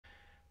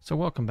So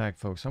welcome back,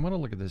 folks. I want to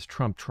look at this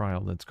Trump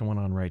trial that's going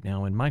on right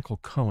now. And Michael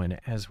Cohen,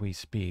 as we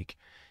speak,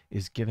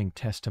 is giving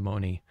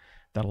testimony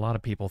that a lot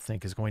of people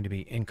think is going to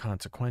be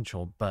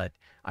inconsequential. But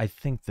I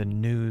think the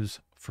news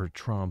for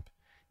Trump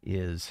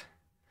is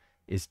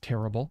is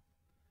terrible,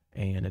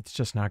 and it's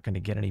just not going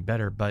to get any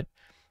better. But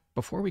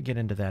before we get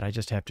into that, I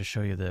just have to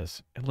show you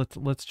this. And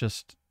let's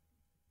just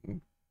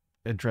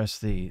address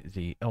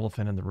the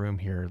elephant in the room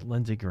here.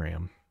 Lindsey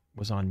Graham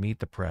was on Meet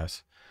the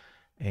Press,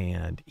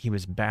 and he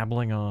was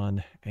babbling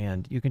on,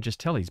 and you can just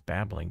tell he's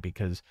babbling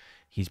because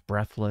he's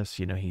breathless.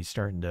 He's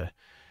starting to,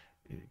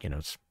 you know,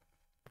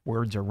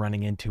 words are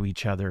running into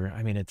each other.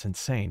 I mean, it's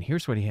insane.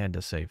 Here's what he had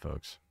to say,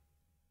 folks.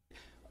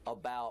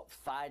 About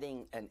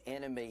fighting an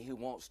enemy who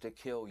wants to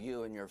kill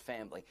you and your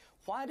family.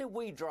 Why did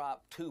we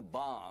drop two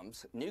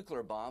bombs,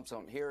 nuclear bombs,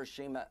 on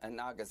Hiroshima and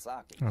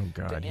Nagasaki? Oh,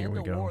 God, to here end we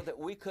a go. war that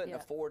we couldn't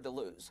afford to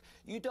lose.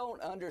 You don't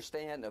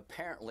understand,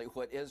 apparently,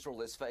 what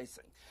Israel is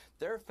facing.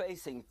 They're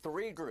facing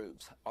three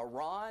groups.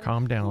 Iran,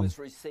 Calm down. who has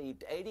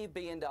received $80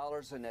 billion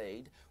in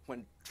aid.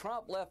 When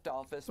Trump left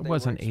office, It they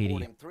wasn't were 80.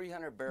 exporting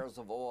 300 barrels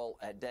of oil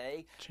a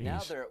day. Now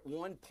Jeez. they're at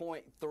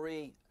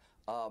 1.3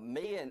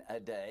 million a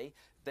day.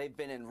 They've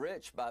been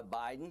enriched by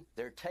Biden.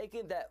 They're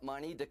taking that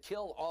money to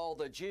kill all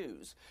the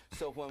Jews.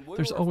 So when we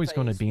There's were always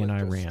going to faced be in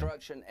with Iran,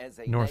 destruction as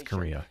a North nation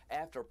Korea.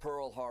 after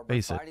Pearl Harbor,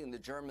 Face it. fighting the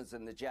Germans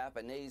and the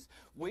Japanese,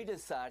 we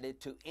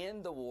decided to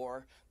end the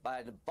war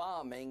by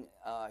bombing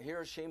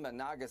Hiroshima and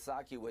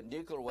Nagasaki with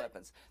nuclear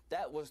weapons.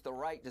 That was the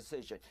right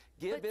decision.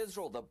 Give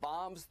Israel the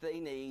bombs they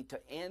need to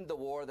end the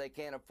war they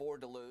can't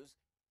afford to lose.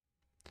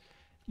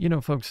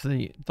 Folks,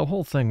 the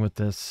whole thing with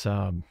this,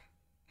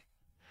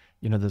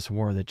 this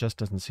war that just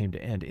doesn't seem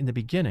to end. In the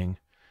beginning,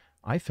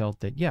 I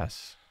felt that,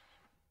 yes,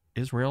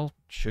 Israel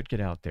should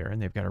get out there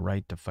and they've got a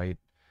right to fight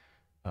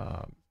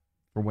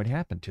for what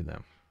happened to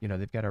them.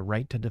 They've got a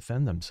right to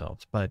defend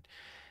themselves. But,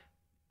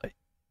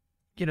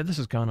 this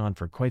has gone on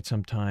for quite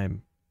some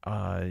time.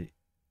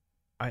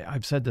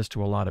 I've said this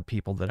to a lot of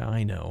people that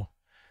I know.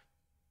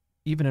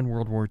 Even in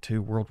World War II,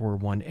 World War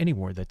I, any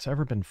war that's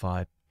ever been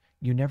fought,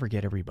 you never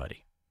get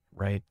everybody,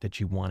 right, that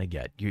you want to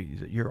get.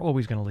 You're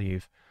always going to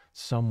leave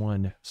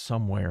someone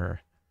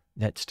somewhere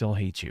that still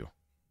hates you,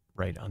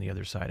 right, on the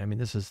other side. I mean,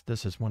 this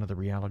is one of the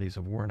realities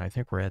of war, and I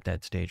think we're at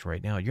that stage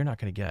right now. You're not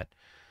going to get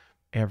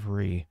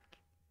every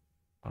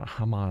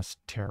Hamas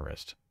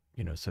terrorist,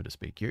 so to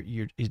speak.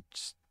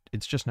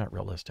 It's just not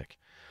realistic.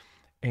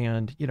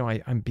 And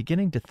I'm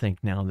beginning to think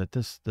now that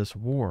this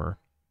war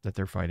that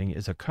they're fighting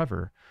is a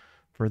cover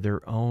for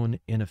their own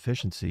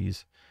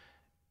inefficiencies.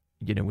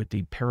 With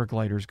the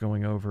paragliders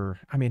going over.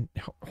 I mean,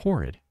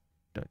 horrid.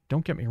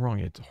 Don't get me wrong,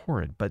 it's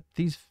horrid. But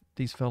these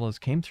fellows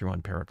came through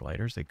on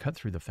paragliders. They cut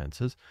through the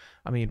fences.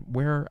 I mean,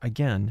 where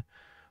again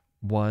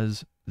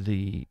was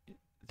the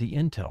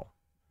intel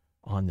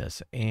on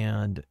this?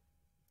 And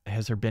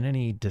has there been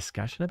any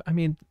discussion of? I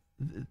mean,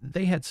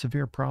 they had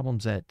severe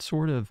problems that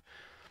sort of,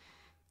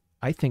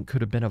 I think,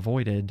 could have been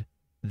avoided.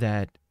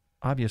 That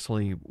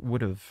obviously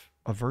would have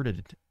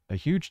averted a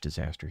huge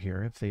disaster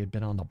here if they had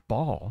been on the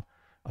ball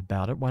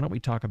about it. Why don't we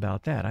talk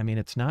about that? I mean,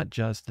 it's not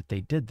just that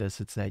they did this,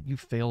 it's that you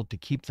failed to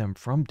keep them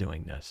from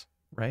doing this,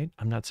 right?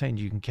 I'm not saying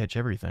you can catch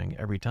everything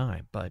every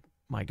time, but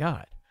my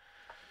God.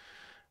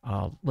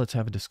 Let's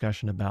have a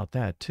discussion about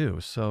that too.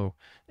 So,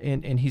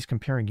 and he's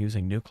comparing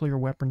using nuclear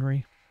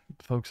weaponry.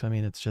 Folks, I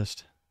mean, it's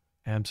just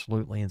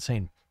absolutely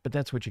insane. But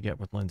that's what you get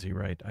with Lindsey,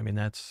 right? I mean,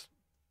 that's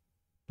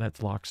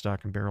lock,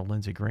 stock, and barrel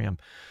Lindsey Graham.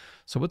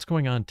 So what's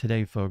going on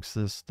today, folks?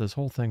 This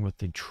whole thing with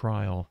the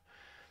trial.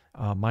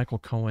 Michael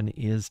Cohen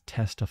is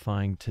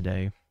testifying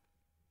today,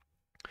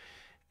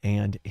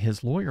 and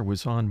his lawyer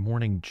was on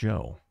Morning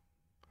Joe,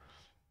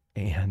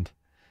 and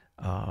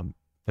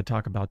to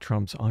talk about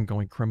Trump's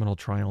ongoing criminal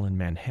trial in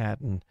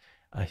Manhattan.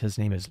 His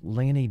name is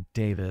Lanny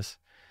Davis,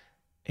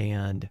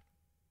 and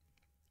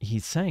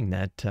he's saying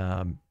that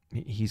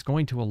he's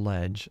going to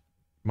allege,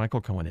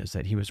 Michael Cohen is,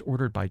 that he was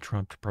ordered by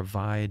Trump to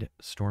provide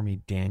Stormy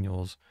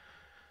Daniels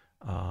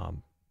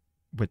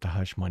with the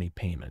hush money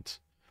payments.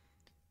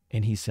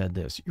 And he said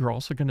this: "You're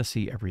also going to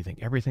see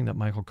everything that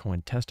Michael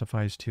Cohen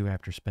testifies to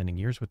after spending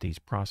years with these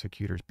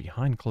prosecutors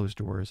behind closed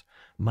doors.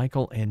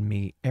 Michael and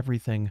me,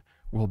 everything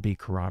will be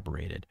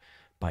corroborated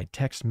by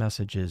text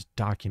messages,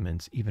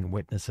 documents, even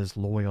witnesses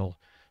loyal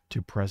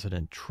to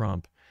President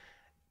Trump."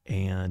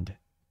 And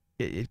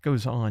it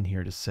goes on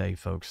here to say,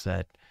 folks,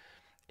 that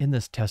in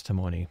this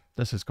testimony,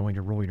 this is going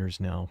to Reuters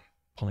now,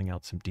 pulling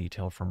out some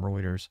detail from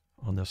Reuters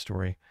on this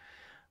story.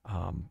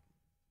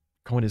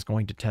 Cohen is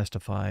going to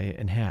testify,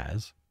 and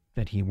has,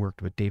 that he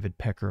worked with David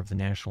Pecker of the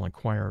National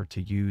Enquirer to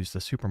use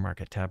the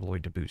supermarket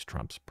tabloid to boost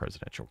Trump's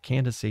presidential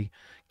candidacy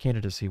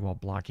while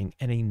blocking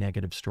any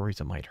negative stories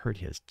that might hurt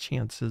his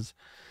chances.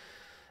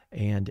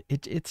 And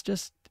it's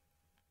just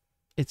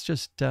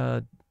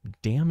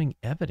damning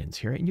evidence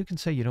here. And you can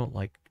say you don't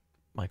like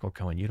Michael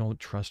Cohen, you don't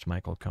trust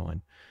Michael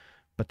Cohen,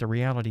 but the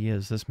reality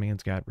is this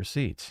man's got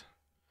receipts.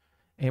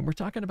 And we're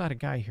talking about a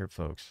guy here,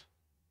 folks.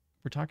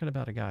 We're talking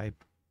about a guy,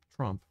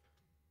 Trump,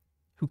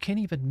 who can't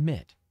even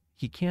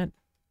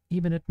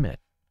admit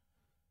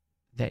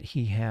that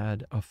he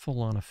had a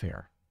full-on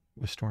affair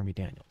with Stormy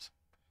Daniels.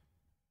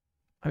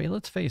 I mean,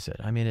 let's face it.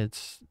 I mean,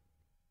 it's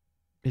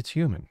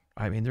human.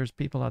 I mean, there's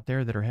people out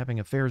there that are having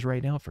affairs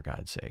right now, for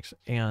God's sakes,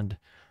 and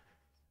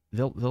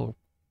they'll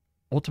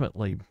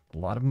ultimately, a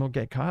lot of them will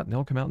get caught, and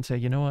they'll come out and say,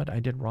 you know what,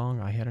 I did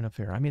wrong. I had an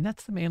affair. I mean,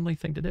 that's the manly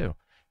thing to do.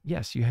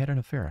 Yes, you had an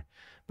affair,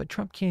 but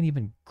Trump can't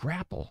even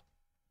grapple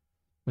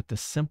with the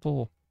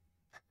simple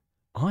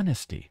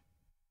honesty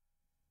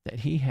that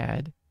he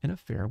had an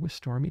affair with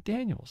Stormy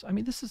Daniels. I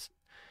mean, this is,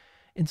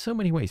 in so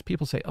many ways,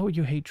 people say, oh,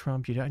 you hate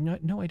Trump.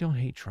 No, I don't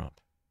hate Trump.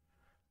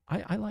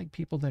 I like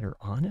people that are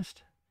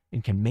honest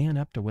and can man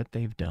up to what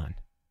they've done.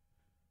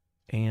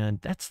 And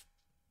that's,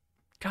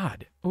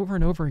 God, over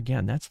and over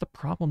again, that's the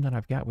problem that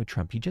I've got with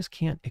Trump. He just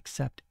can't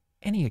accept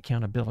any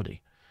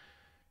accountability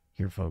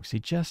here, folks. He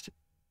just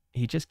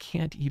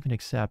can't even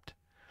accept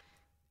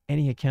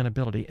any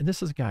accountability. And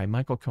this is a guy,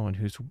 Michael Cohen,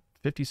 who's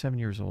 57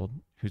 years old,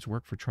 who's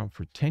worked for Trump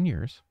for 10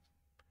 years.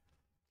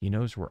 He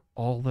knows where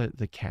all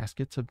the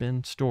caskets have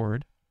been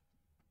stored.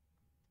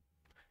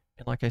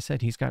 And like I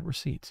said, he's got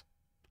receipts.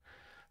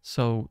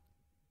 So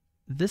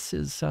this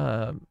is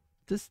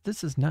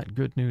this is not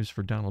good news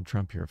for Donald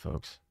Trump here,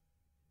 folks.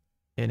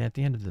 And at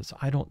the end of this,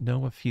 I don't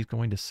know if he's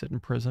going to sit in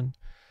prison.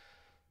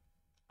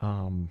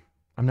 I'm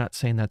not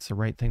saying that's the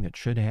right thing that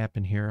should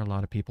happen here. A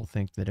lot of people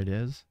think that it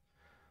is.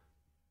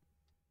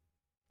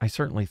 I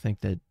certainly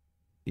think that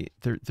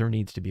there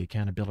needs to be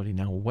accountability.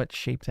 Now, what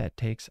shape that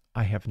takes,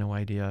 I have no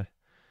idea.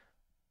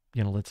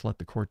 You know, let's let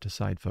the court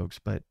decide, folks.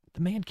 But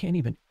the man can't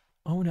even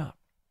own up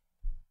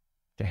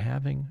to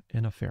having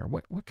an affair.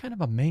 What kind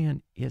of a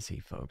man is he,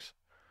 folks?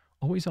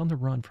 Always on the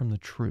run from the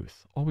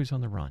truth. Always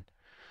on the run.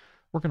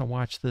 We're going to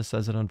watch this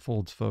as it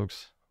unfolds,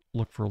 folks.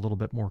 Look for a little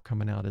bit more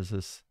coming out as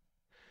this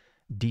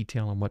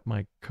detail on what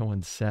Mike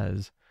Cohen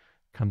says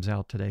comes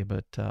out today.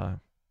 But,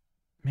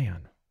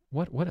 man,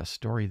 what a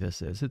story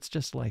this is. It's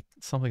just like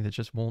something that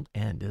just won't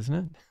end,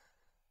 isn't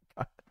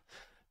it?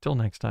 Till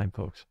next time,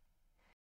 folks.